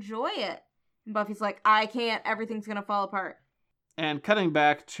 let's enjoy it." And Buffy's like, "I can't, everything's gonna fall apart." And cutting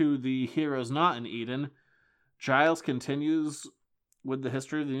back to the heroes not in Eden, Giles continues with the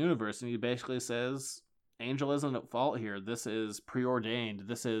history of the universe, and he basically says, Angel isn't at fault here. This is preordained.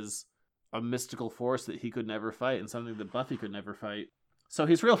 This is a mystical force that he could never fight, and something that Buffy could never fight. So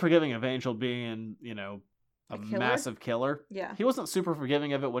he's real forgiving of Angel being, a killer? massive killer. Yeah. He wasn't super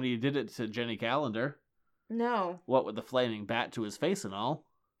forgiving of it when he did it to Jenny Calendar. No. What with the flaming bat to his face and all.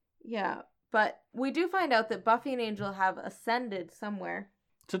 Yeah, but we do find out that Buffy and Angel have ascended somewhere,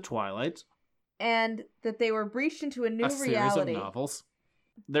 To Twilight. and that they were breached into a new Series reality. of novels.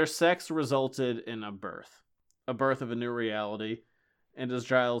 Their sex resulted in a birth of a new reality, and as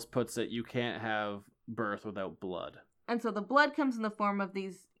Giles puts it, you can't have birth without blood. And so the blood comes in the form of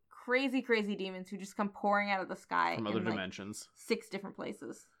these crazy, crazy demons who just come pouring out of the sky From other in dimensions. 6 different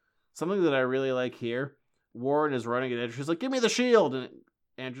places. Something that I really like here, Warren is running at Andrew. She's like, "Give me the shield!" And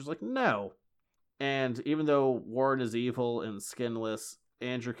Andrew's like, "No." And even though Warren is evil and skinless,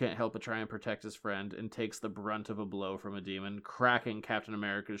 Andrew can't help but try and protect his friend and takes the brunt of a blow from a demon, cracking Captain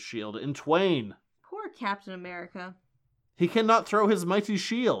America's shield in twain. Poor Captain America. He cannot throw his mighty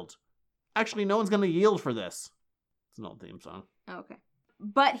shield. Actually, no one's going to yield for this. It's an old theme song. Okay.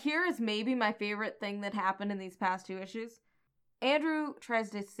 But here is maybe my favorite thing that happened in these past 2 issues. Andrew tries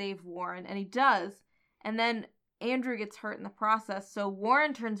to save Warren, and he does, and then Andrew gets hurt in the process, so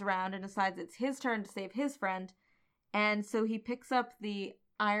Warren turns around and decides it's his turn to save his friend, and so he picks up the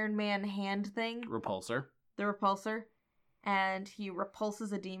Iron Man hand thing, Repulsor. the repulsor, and he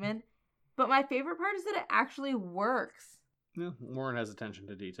repulses a demon. But my favorite part is that it actually works. Yeah, Warren has attention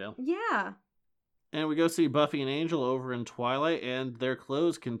to detail. Yeah. And we go see Buffy and Angel over in Twilight, and their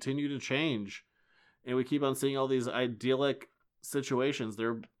clothes continue to change. And we keep on seeing all these idyllic situations.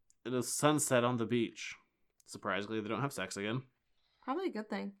 They're in a sunset on the beach. Surprisingly, they don't have sex again. Probably a good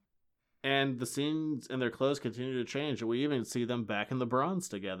thing. And the scenes in their clothes continue to change, and we even see them back in the bronze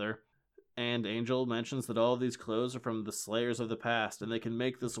together. And Angel mentions that all of these clothes are from the Slayers of the past, and they can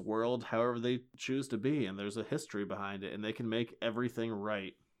make this world however they choose to be, and there's a history behind it, and they can make everything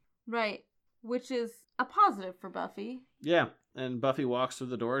right. Right. Which is a positive for Buffy. Yeah, and Buffy walks through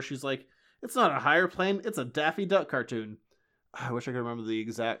the door. She's like, "It's not a higher plane, it's a Daffy Duck cartoon." I wish I could remember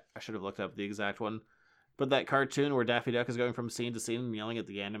I should have looked up the exact one. But that cartoon where Daffy Duck is going from scene to scene and yelling at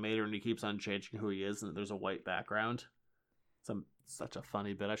the animator, and he keeps on changing who he is, and there's a white background. It's such a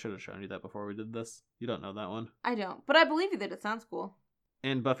funny bit. I should have shown you that before we did this. You don't know that one. I don't, but I believe you that it sounds cool.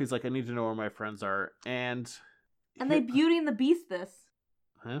 And Buffy's like, "I need to know where my friends are." And they Beauty and the Beast this.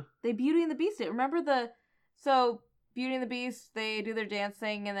 Huh? They Beauty and the Beast it. Remember so Beauty and the Beast, they do their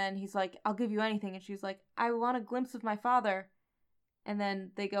dancing, and then he's like, "I'll give you anything." And she's like, "I want a glimpse of my father." And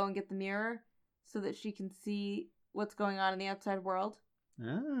then they go and get the mirror so that she can see what's going on in the outside world.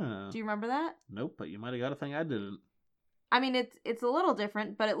 Ah. Do you remember that? Nope, but you might have got a thing I didn't. I mean, it's a little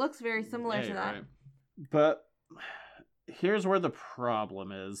different, but it looks very similar Yeah, to you're that. right. But here's where the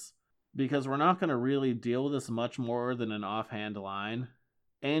problem is, because we're not going to really deal with this much more than an offhand line.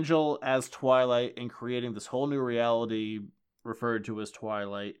 Angel as Twilight and creating this whole new reality referred to as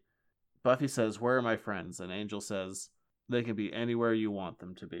Twilight. Buffy says, "Where are my friends?" And Angel says, "They can be anywhere you want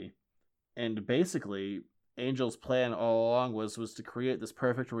them to be." And basically, Angel's plan all along was to create this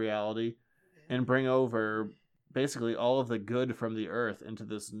perfect reality and bring over basically all of the good from the Earth into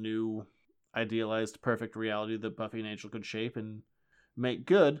this new idealized perfect reality that Buffy and Angel could shape and make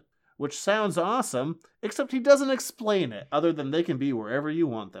good, which sounds awesome, except he doesn't explain it, other than they can be wherever you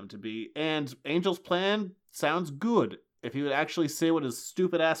want them to be. And Angel's plan sounds good, if he would actually say what his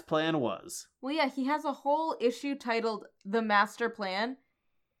stupid-ass plan was. Well, yeah, he has a whole issue titled The Master Plan,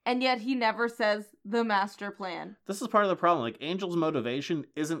 and yet he never says the master plan. This is part of the problem. Like, Angel's motivation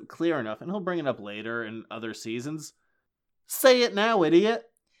isn't clear enough, and he'll bring it up later in other seasons. Say it now, idiot!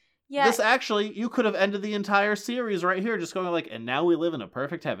 Yeah. This actually, you could have ended the entire series right here, just going like, and now we live in a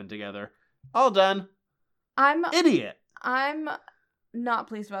perfect heaven together. All done. Idiot! I'm not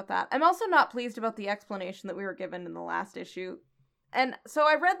pleased about that. I'm also not pleased about the explanation that we were given in the last issue. And so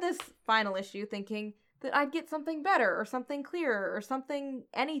I read this final issue thinking that I'd get something better or something clearer or something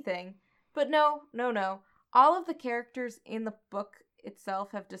anything. But no. All of the characters in the book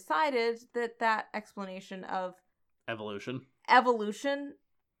itself have decided that explanation of Evolution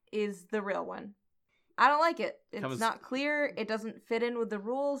is the real one. I don't like it. It's Comes- not clear. It doesn't fit in with the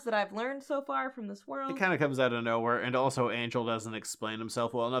rules that I've learned so far from this world. It kind of comes out of nowhere, and also Angel doesn't explain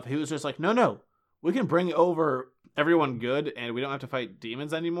himself well enough. He was just like, no, we can bring over everyone good, and we don't have to fight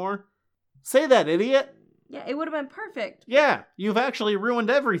demons anymore. Say that, idiot! Yeah, it would have been perfect. Yeah, you've actually ruined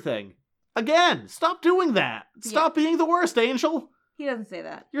everything. Again, stop doing that. Stop being the worst, Angel. He doesn't say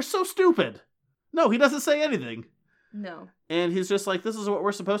that. You're so stupid. No, he doesn't say anything. No. And he's just like, this is what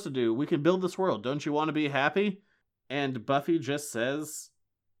we're supposed to do. We can build this world. Don't you want to be happy? And Buffy just says,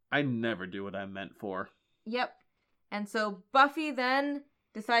 I never do what I'm meant for. Yep. And so Buffy then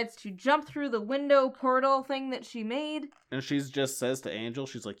decides to jump through the window portal thing that she made. And she just says to Angel,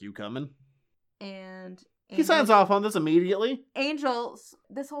 she's like, you coming? And He signs off on this immediately. Angel,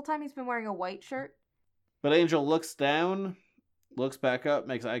 this whole time he's been wearing a white shirt. But Angel looks down, looks back up,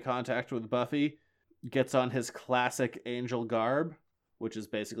 makes eye contact with Buffy, gets on his classic Angel garb, which is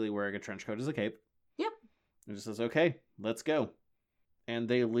basically wearing a trench coat as a cape. Yep. And just says, okay, let's go. And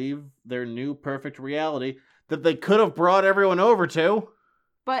they leave their new perfect reality that they could have brought everyone over to.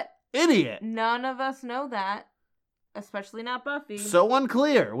 But Idiot! none of us know that. Especially not Buffy. So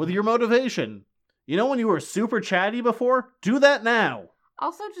unclear with your motivation. You know when you were super chatty before? Do that now.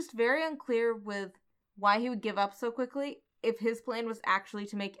 Also just very unclear with why he would give up so quickly if his plan was actually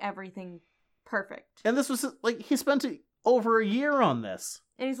to make everything perfect. And this was, like, he spent over a year on this.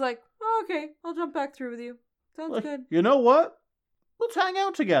 And he's like, oh, okay, I'll jump back through with you. Sounds Like, good. you know what? Let's hang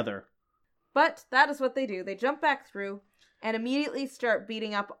out together. But that is what they do. They jump back through and immediately start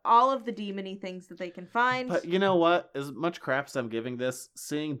beating up all of the demon-y things that they can find. But you know what? As much crap as I'm giving this,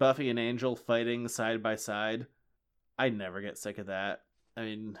 seeing Buffy and Angel fighting side by side, I never get sick of that. I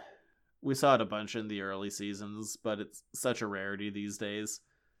mean, we saw it a bunch in the early seasons, but it's such a rarity these days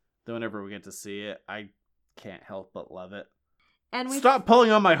that whenever we get to see it, I can't help but love it. And we Stop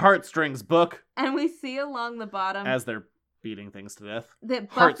pulling on my heartstrings, book! And we see along the bottom As they're beating things to death. that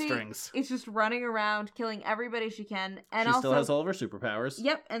Buffy Heartstrings. is just running around, killing everybody she can. And She also, still has all of her superpowers.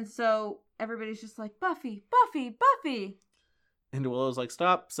 Yep, and so everybody's just like, Buffy, Buffy, Buffy! And Willow's like,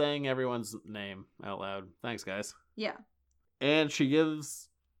 stop saying everyone's name out loud. Thanks, guys. Yeah. And she gives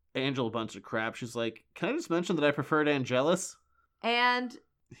Angel a bunch of crap. She's like, can I just mention that I preferred Angelus? And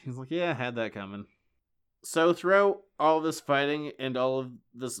He's like, yeah, I had that coming. So throughout all this fighting and all of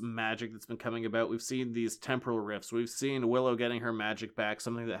this magic that's been coming about, we've seen these temporal rifts. We've seen Willow getting her magic back,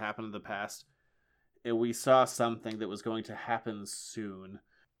 something that happened in the past. And we saw something that was going to happen soon.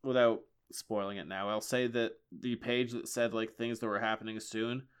 Without spoiling it now, I'll say that the page that said like things that were happening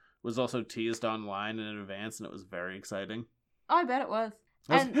soon was also teased online in advance, and it was very exciting. oh, I bet it was.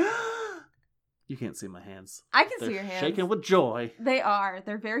 And And you can't see my hands. I can They're see your hands. shaking with joy. They are.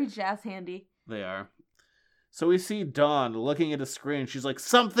 They're very jazz handy. They are. So we see Dawn looking at a screen. She's like,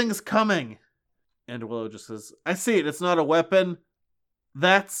 something's coming. And Willow just says, I see it. It's not a weapon.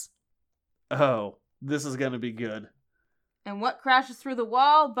 That's... Oh, this is going to be good. And what crashes through the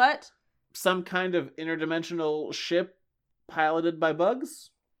wall but... Some kind of interdimensional ship piloted by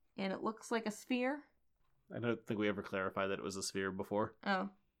bugs? And it looks like a sphere. I don't think we ever clarified that it was a sphere before. Oh.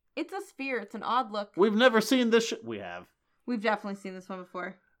 It's a sphere. It's an odd look. We've never seen this ship. We have. We've definitely seen this one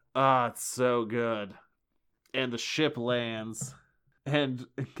before. Ah, it's so good. And the ship lands. And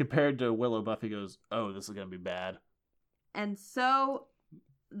compared to Willow, Buffy goes, oh, this is going to be bad. And so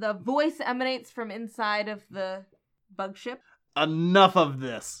the voice emanates from inside of the bug ship. Enough of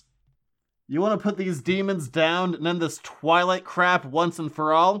this. You want to put these demons down and end this Twilight crap once and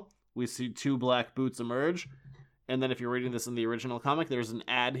for all? We see two black boots emerge. And then if you're reading this in the original comic, there's an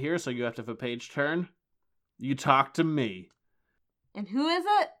ad here, so you have to have a page turn. You talk to me. And who is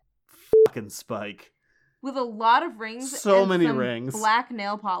it? Fucking Spike. With a lot of rings. So and many some rings. Black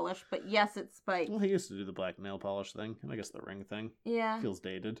nail polish, but yes, it's Spike. Well, he used to do the black nail polish thing. And I guess the ring thing. Yeah, Feels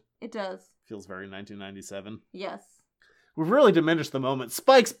dated. it does. Feels very 1997. Yes. We've really diminished the moment.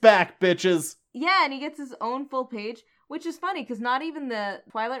 Spike's back, bitches! Yeah, and he gets his own full page, which is funny because not even the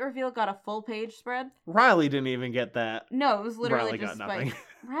Twilight reveal got a full page spread. Riley didn't even get that. No, it was literally Riley just got Spike. nothing.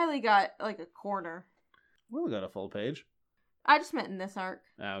 Riley got like a corner. Willow got a full page. I just meant in this arc.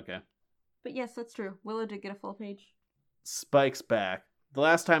 Ah, okay. But yes, that's true. Willow did get a full page. Spike's back. The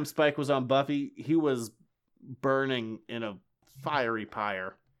last time Spike was on Buffy, he was burning in a fiery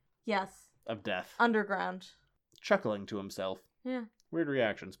pyre Yes. of death. Underground. Chuckling to himself. Yeah. Weird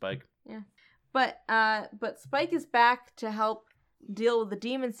reaction, Spike. But Spike is back to help deal with the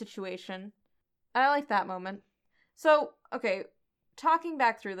demon situation. And I like that moment. So, okay, talking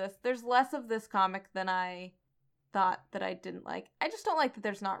back through this, there's less of this comic than I thought that I didn't like. I just don't like that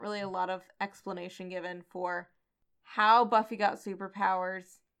there's not really a lot of explanation given for how Buffy got superpowers,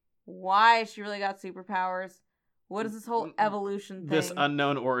 why she really got superpowers, what is this whole evolution thing. This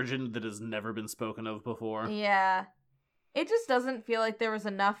unknown origin that has never been spoken of before. Yeah. It just doesn't feel like there was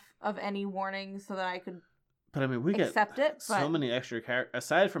enough of any warning so that I could But I mean, we get accept it. so But many extra characters.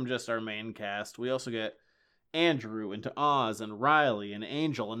 Aside from just our main cast, we also get Andrew and Oz and Riley and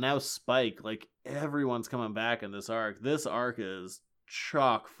Angel and now Spike. Like, everyone's coming back in this arc. This arc is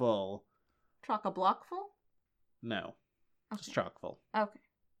chock full. chock-a-block full? No, just Okay. chock full. Okay.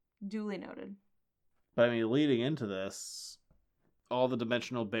 Duly noted. But I mean, leading into this, all the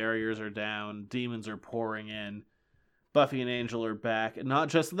dimensional barriers are down, demons are pouring in, Buffy and Angel are back, and not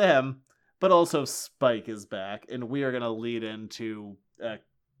just them, but also Spike is back, and we are going to lead into a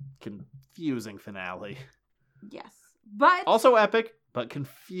confusing finale. Yes. But Also epic, but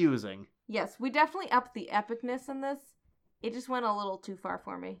confusing. yes, we definitely upped the epicness in this. It just went a little too far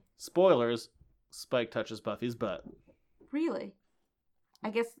for me. Spoilers, Spike touches Buffy's butt Really. I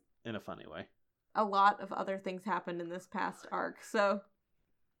guess in a funny way. a lot of other things happened in this past arc, so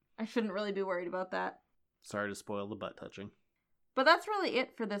I shouldn't really be worried about that. Sorry to spoil the butt touching. But that's really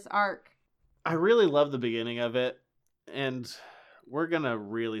it for this arc. I really love the beginning of it, and we're going to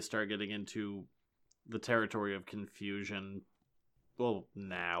really start getting into the territory of confusion. Well,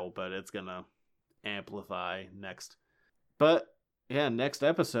 now, but it's going to amplify next. But, yeah, next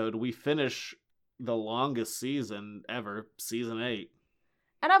episode, we finish the longest season ever, season 8.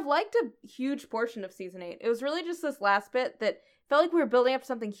 And I've liked a huge portion of season 8. It was really just this last bit that felt like we were building up to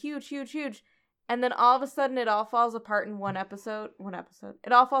something huge, huge, huge. And then all of a sudden it all falls apart in one episode.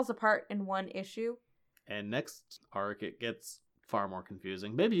 It all falls apart in one issue. And next arc, it gets far more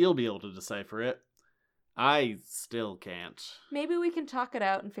confusing. Maybe you'll be able to decipher it. I still can't. Maybe we can talk it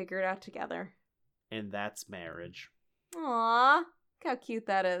out and figure it out together. And that's marriage. Aww. Look how cute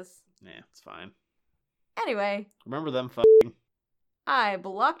that is. Yeah, it's fine. Anyway, Remember them fucking I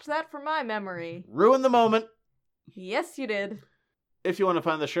blocked that from my memory. ruin the moment. Yes, you did. If you want to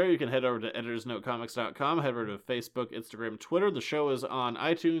find the show, you can head over to editorsnotecomics.com, head over to Facebook, Instagram, Twitter. The show is on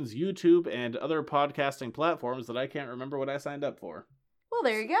iTunes, YouTube, and other podcasting platforms that I can't remember what I signed up for. Well,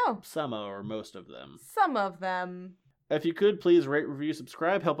 there you go. Some or most of them. Some of them. If you could, please rate, review,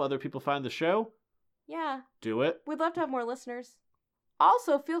 subscribe, help other people find the show. Yeah, Do it. we'd love to have more listeners.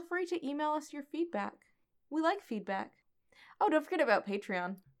 Also, feel free to email us your feedback. We like feedback. Oh, don't forget about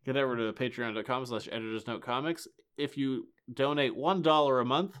Patreon. Get over to patreon.com/editorsnotecomics. If you donate $1 a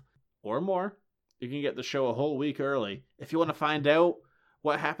month or more, you can get the show a whole week early. If you want to find out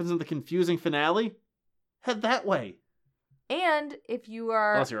what happens in the confusing finale, head that way. And if you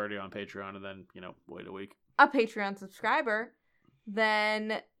are Unless you're already on Patreon and then, wait a week. a Patreon subscriber,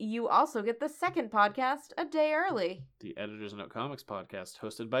 then you also get the second podcast a day early. The Editors Note Comics podcast,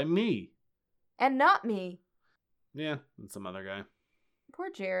 hosted by me. And not me. Yeah, and some other guy. Poor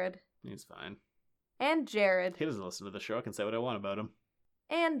Jared. He's fine. And Jared. He doesn't listen to the show. I can say what I want about him.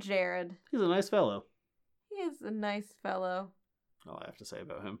 And Jared. He's a nice fellow. He is a nice fellow. All I have to say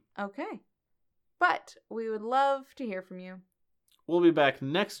about him. Okay. But we would love to hear from you. We'll be back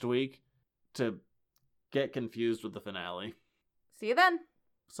next week to get confused with the finale. See you then.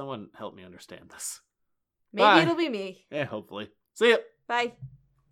 Someone help me understand this. Maybe Bye. it'll be me. Yeah, hopefully. See ya! Bye.